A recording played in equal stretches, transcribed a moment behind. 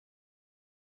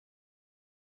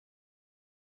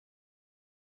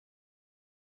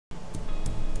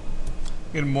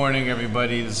Good morning,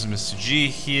 everybody. This is Mr. G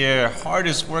here.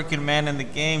 Hardest working man in the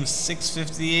game.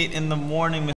 6:58 in the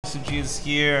morning. Mr. G is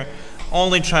here.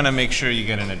 Only trying to make sure you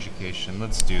get an education.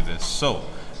 Let's do this. So,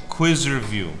 quiz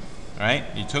review. Right?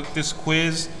 You took this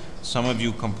quiz. Some of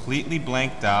you completely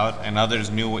blanked out, and others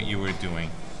knew what you were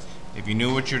doing. If you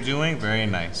knew what you're doing, very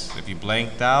nice. If you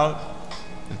blanked out,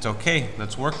 it's okay.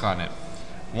 Let's work on it.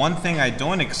 One thing I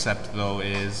don't accept, though,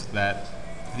 is that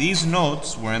these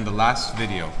notes were in the last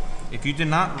video. If you did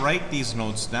not write these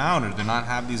notes down or did not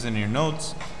have these in your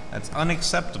notes, that's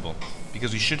unacceptable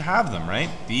because you should have them, right?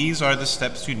 These are the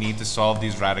steps you need to solve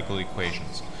these radical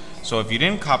equations. So if you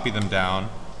didn't copy them down,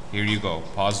 here you go.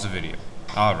 Pause the video.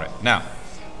 All right. Now,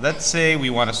 let's say we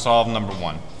want to solve number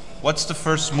one. What's the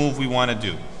first move we want to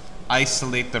do?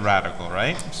 Isolate the radical,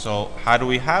 right? So how do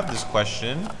we have this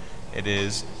question? It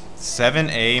is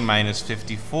 7a minus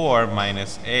 54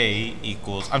 minus a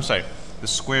equals, the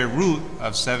square root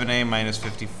of 7a minus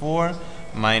 54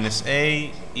 minus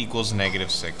a equals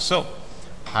 -6. So,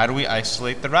 how do we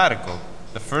isolate the radical?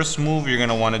 The first move you're going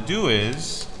to want to do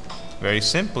is, very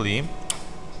simply,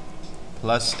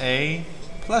 plus a.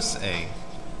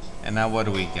 And now what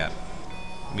do we get?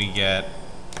 We get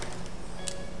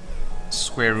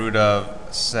square root of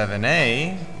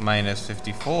 7a minus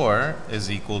 54 is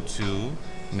equal to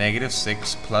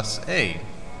 -6 plus a.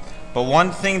 But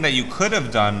one thing that you could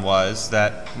have done was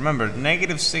that, remember,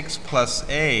 -6 plus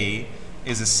a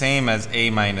is the same as a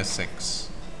minus 6,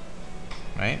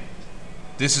 right?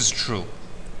 This is true.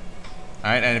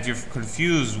 All right, and if you're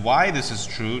confused why this is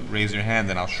true, raise your hand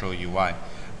and I'll show you why.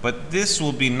 But this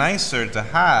will be nicer to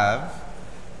have,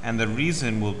 and the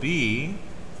reason will be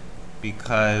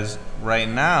because right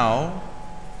now,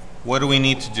 what do we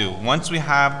need to do? Once we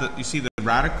have you see the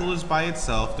radical is by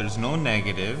itself, there's no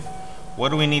negative. What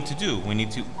do we need to do? We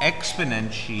need to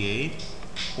exponentiate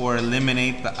or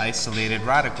eliminate the isolated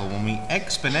radical. When we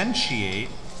exponentiate,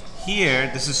 here,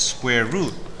 this is square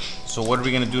root. So what are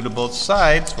we going to do to both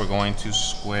sides? We're going to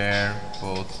square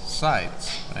both sides,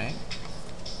 right?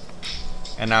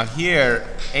 And now here,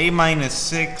 a minus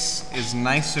 6 is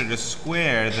nicer to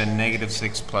square than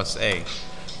 -6 plus a.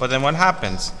 But then what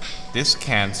happens? This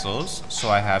cancels,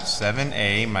 so I have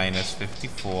 7a minus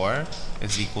 54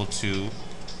 is equal to,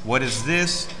 what is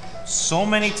this? So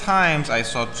many times I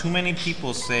saw too many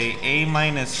people say a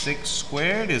minus 6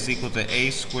 squared is equal to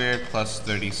a squared plus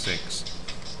 36.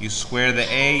 You square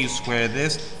the a, you square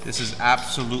this. This is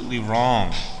absolutely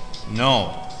wrong.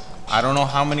 No. I don't know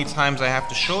how many times I have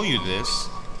to show you this.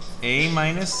 A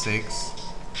minus 6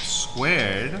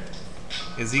 squared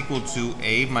is equal to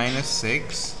a minus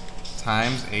 6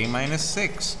 times a minus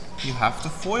 6. You have to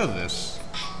FOIL this.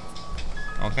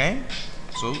 Okay?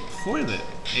 So FOIL it.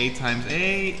 A times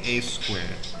a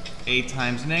squared. A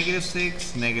times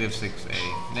 -6, -6a.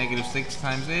 -6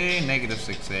 times a,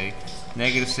 -6a.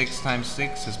 -6 times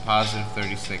 6 is positive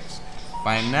 36.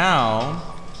 By now,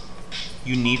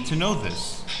 you need to know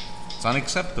this. It's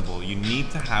unacceptable. You need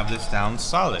to have this down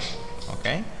solid.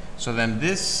 Okay? So then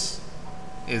this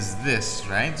is this,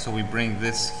 right? So we bring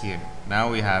this here. Now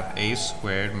we have a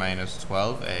squared minus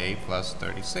 12a plus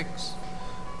 36.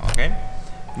 Okay?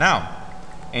 Now,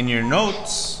 in your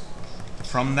notes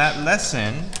from that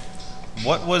lesson,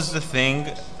 what was the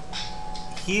thing?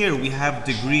 Here we have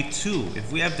degree 2.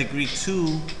 If we have degree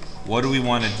 2, what do we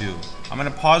want to do? I'm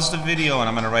going to pause the video and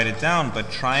I'm going to write it down,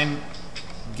 but try and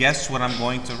guess what I'm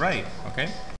going to write, okay?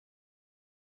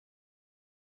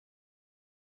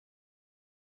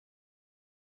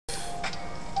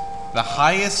 The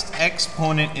highest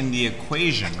exponent in the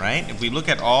equation, right? If we look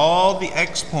at all the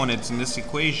exponents in this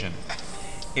equation,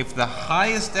 if the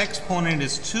highest exponent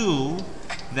is 2,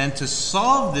 then to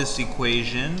solve this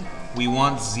equation, we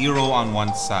want 0 on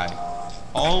one side.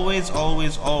 Always,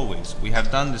 always, always. We have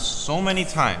done this so many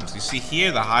times. You see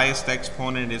here, the highest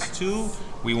exponent is 2.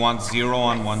 We want 0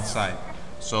 on one side.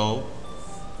 So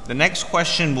the next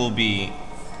question will be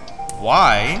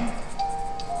why?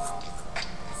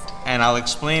 And I'll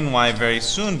explain why very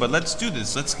soon, but let's do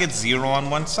this. Let's get 0 on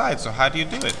one side. So how do you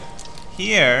do it?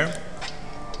 Here,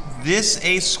 this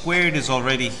a squared is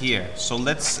already here. So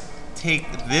let's take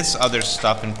this other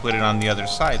stuff and put it on the other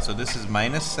side. So this is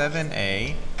minus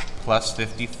 7a plus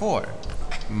 54.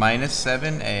 Minus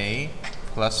 7a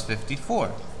plus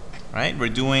 54. Right? We're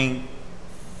doing,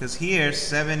 because here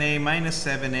 7a minus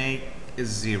 7a is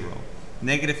 0.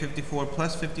 Negative 54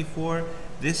 plus 54,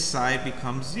 this side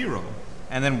becomes 0.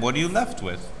 And then what are you left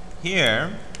with?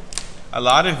 Here, a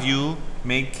lot of you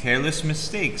make careless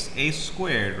mistakes. A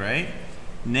squared, right?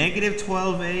 Negative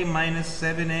 12a minus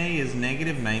 7a is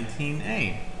negative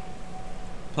 19a.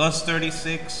 plus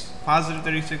 36, positive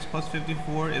 36 plus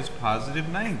 54 is positive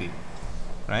 90,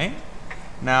 right?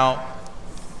 Now,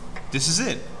 this is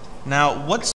it. Now,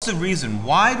 what's the reason?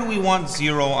 Why do we want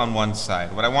 0 on one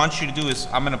side? What I want you to do is,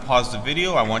 I'm going to pause the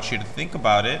video. I want you to think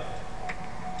about it.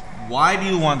 Why do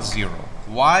you want 0?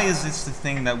 Why is this the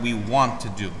thing that we want to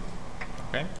do?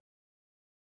 Okay?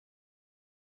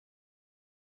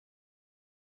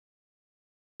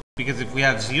 Because if we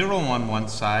have 0 on one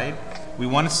side, we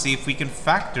want to see if we can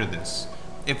factor this.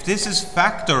 If this is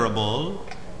factorable,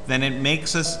 then it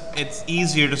makes it's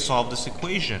easier to solve this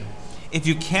equation. If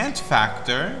you can't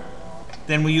factor,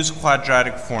 then we use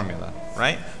quadratic formula,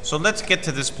 right? So let's get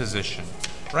to this position.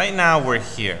 Right now we're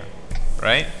here,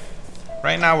 right?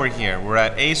 Right now we're here. We're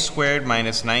at a squared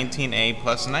minus 19a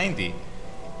plus 90.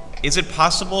 Is it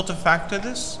possible to factor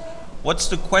this? What's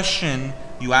the question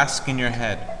you ask in your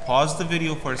head? Pause the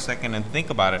video for a second and think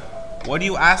about it. What do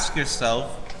you ask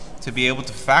yourself to be able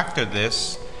to factor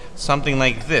this? Something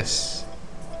like this,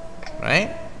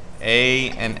 right? A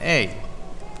and A.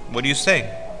 What do you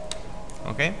say?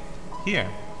 Okay? Here.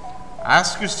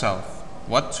 Ask yourself,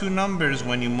 what two numbers,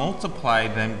 when you multiply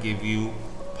them, give you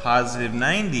positive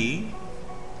 90,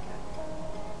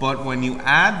 but when you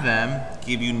add them,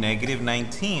 give you negative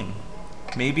 19?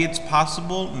 Maybe it's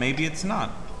possible, maybe it's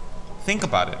not. Think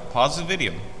about it. Pause the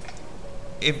video.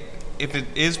 If it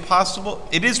is possible,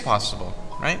 it is possible,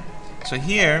 right? So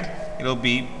here, it'll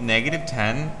be negative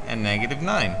 10 and negative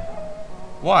 9.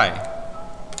 Why?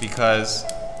 Because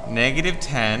negative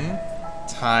 10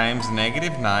 times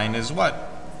negative 9 is what?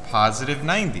 Positive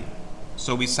 90.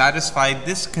 So we satisfied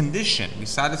this condition. We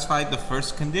satisfied the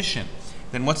first condition.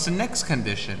 Then what's the next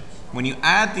condition? When you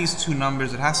add these two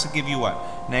numbers, it has to give you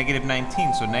what? Negative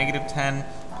 19. So negative 10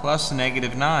 plus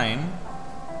negative 9,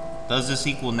 does this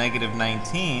equal negative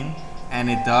 19? And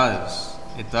it does.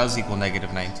 It does equal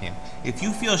negative 19. If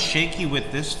you feel shaky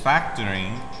with this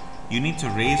factoring, you need to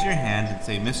raise your hand and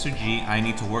say, Mr. G, I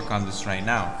need to work on this right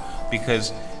now.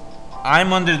 Because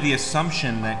I'm under the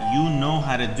assumption that you know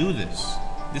how to do this.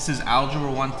 This is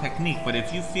Algebra 1 technique. But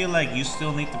if you feel like you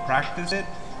still need to practice it,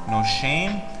 no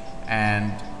shame,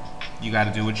 and you got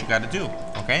to do what you got to do,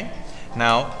 okay?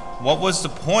 Now, what was the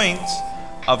point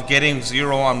of getting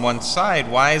 0 on one side?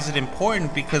 Why is it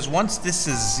important? Because once this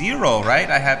is 0, right,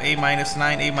 I have a minus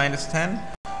 9, a minus 10.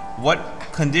 What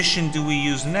condition do we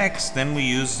use next? Then we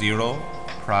use 0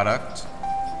 product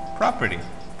property,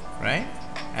 right?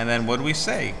 And then what do we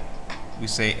say? We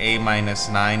say a minus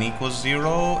 9 equals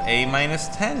 0, a minus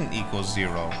 10 equals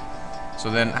 0. So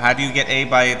then how do you get a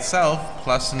by itself?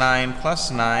 Plus 9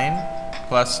 plus 9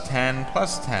 plus 10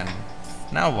 plus 10.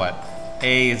 Now what?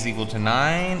 A is equal to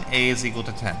 9, A is equal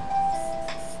to 10.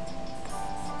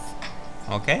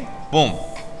 Okay? Boom.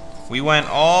 We went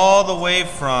all the way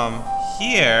from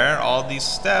here, all these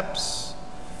steps,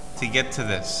 to get to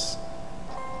this.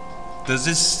 Does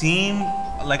this seem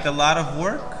like a lot of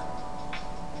work?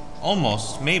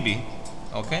 Almost, maybe.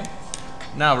 Okay?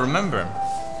 Now remember,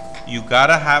 you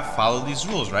gotta follow these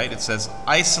rules, right? It says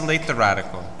isolate the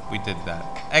radical. We did that.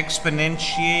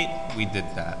 Exponentiate. We did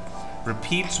that.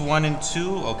 Repeats 1 and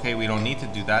 2. Okay, we don't need to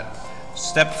do that.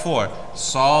 Step 4,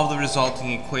 solve the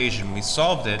resulting equation. We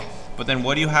solved it, but then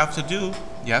what do you have to do?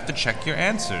 You have to check your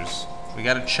answers. We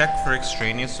got to check for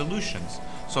extraneous solutions.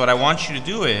 So what I want you to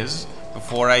do is,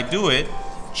 before I do it,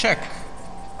 check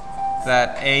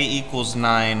that a equals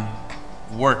 9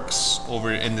 works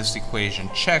over in this equation.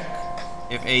 Check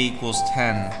if a equals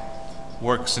 10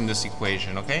 works in this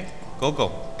equation, okay?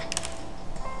 Go.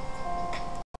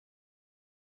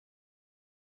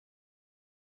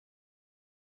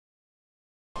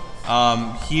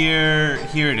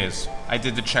 Here it is. I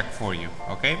did the check for you,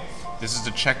 okay? This is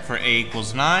the check for a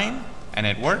equals 9, and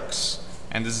it works.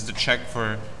 And this is the check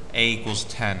for a equals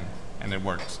 10, and it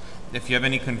works. If you have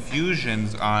any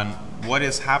confusions on what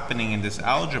is happening in this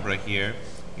algebra here,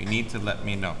 you need to let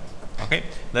me know. Okay,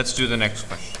 let's do the next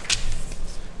question.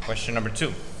 Question number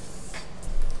 2.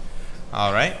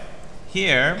 All right,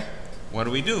 here, what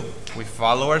do? We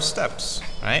follow our steps,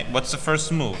 right? What's the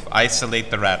first move? Isolate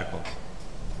the radical.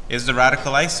 Is the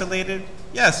radical isolated?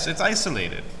 Yes, it's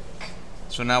isolated.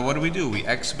 So now what do? We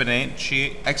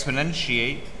exponentiate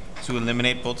to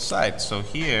eliminate both sides. So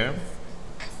here,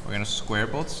 we're going to square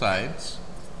both sides.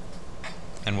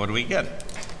 And what do we get?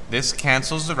 This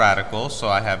cancels the radical, so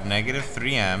I have negative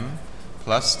 3m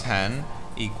plus 10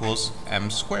 equals m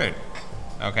squared.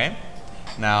 Okay?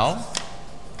 Now,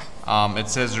 it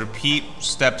says repeat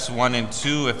steps 1 and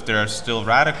 2 if there are still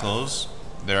radicals.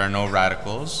 There are no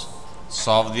radicals.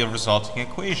 Solve the resulting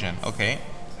equation. Okay,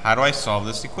 how do I solve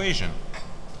this equation?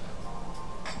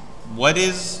 What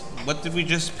is what did we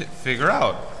just figure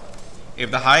out? If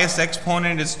the highest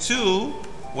exponent is 2,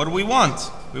 what do we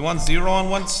want? We want 0 on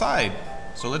one side.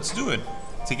 So let's do it.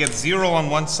 To get 0 on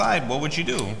one side, what would you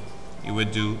do? You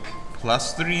would do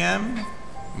plus 3m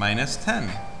minus 10.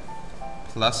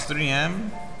 Plus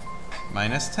 3m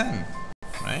minus 10,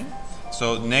 right?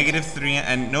 So negative 3m,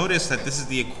 and notice that this is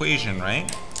the equation, right?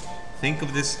 Think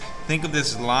of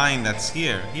this line that's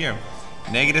here.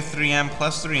 Negative 3m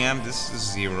plus 3m, this is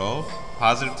 0.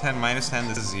 Positive 10 minus 10,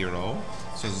 this is 0.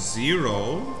 So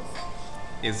 0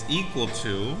 is equal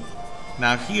to,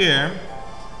 now here,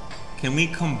 can we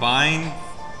combine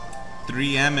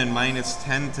 3m and minus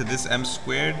 10 to this m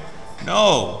squared?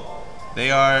 No,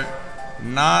 they are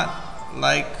not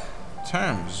like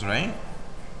terms, right?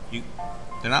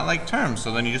 They're not like terms,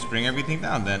 so then you just bring everything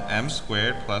down. Then m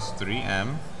squared plus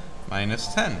 3m minus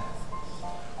 10.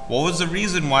 What was the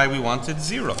reason why we wanted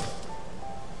 0?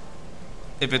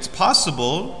 If it's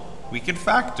possible, we can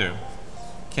factor.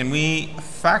 Can we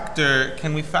factor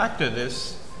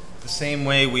this the same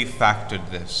way we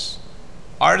factored this?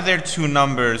 Are there two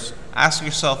numbers? Ask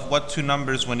yourself what two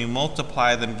numbers, when you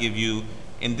multiply them, give you,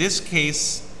 in this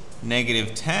case,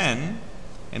 negative 10.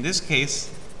 In this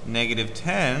case, negative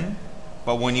 10.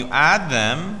 But when you add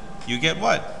them, you get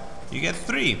what? You get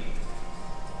 3.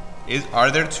 Are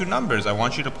there two numbers? I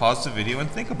want you to pause the video and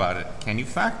think about it. Can you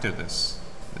factor this?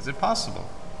 Is it possible?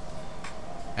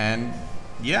 And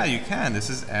yeah, you can. This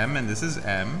is m and this is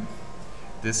m.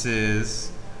 This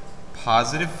is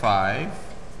positive 5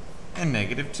 and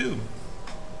negative 2.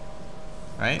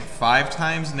 Right? 5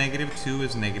 times negative 2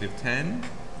 is negative 10.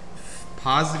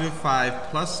 Positive 5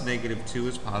 plus negative 2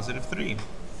 is positive 3.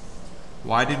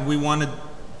 Why did we want to...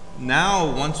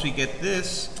 Now, once we get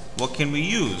this, what can we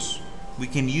use? We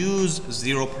can use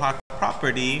zero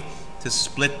property to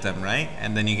split them, right?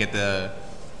 And then you get the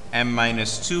m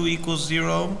minus 2 equals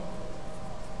 0,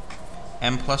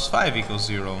 m plus 5 equals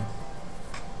 0.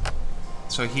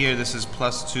 So here this is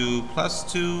plus 2,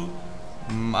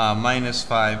 minus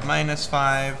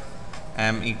 5,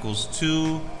 m equals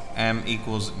 2, m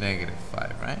equals negative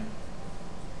 5, right?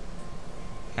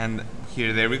 And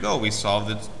here, there we go. We solved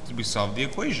the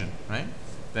equation, right?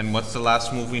 Then what's the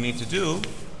last move we need to do?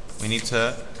 We need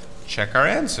to check our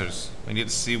answers. We need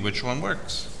to see which one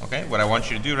works. Okay? What I want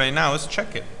you to do right now is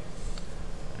check it.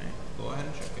 All right, go ahead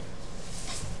and check it.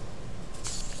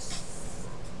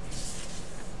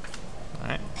 All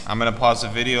right. I'm going to pause the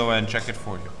video and check it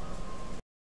for you.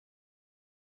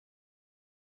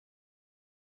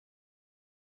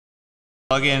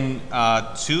 Plug in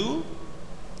 2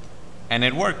 and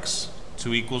it works.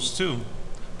 2 equals 2.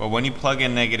 But when you plug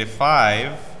in negative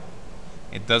 5,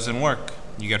 it doesn't work.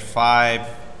 You get 5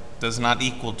 does not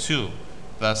equal 2.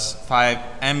 Thus,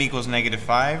 m equals negative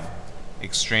 5,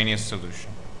 extraneous solution.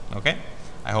 Okay?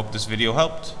 I hope this video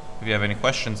helped. If you have any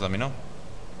questions, let me know.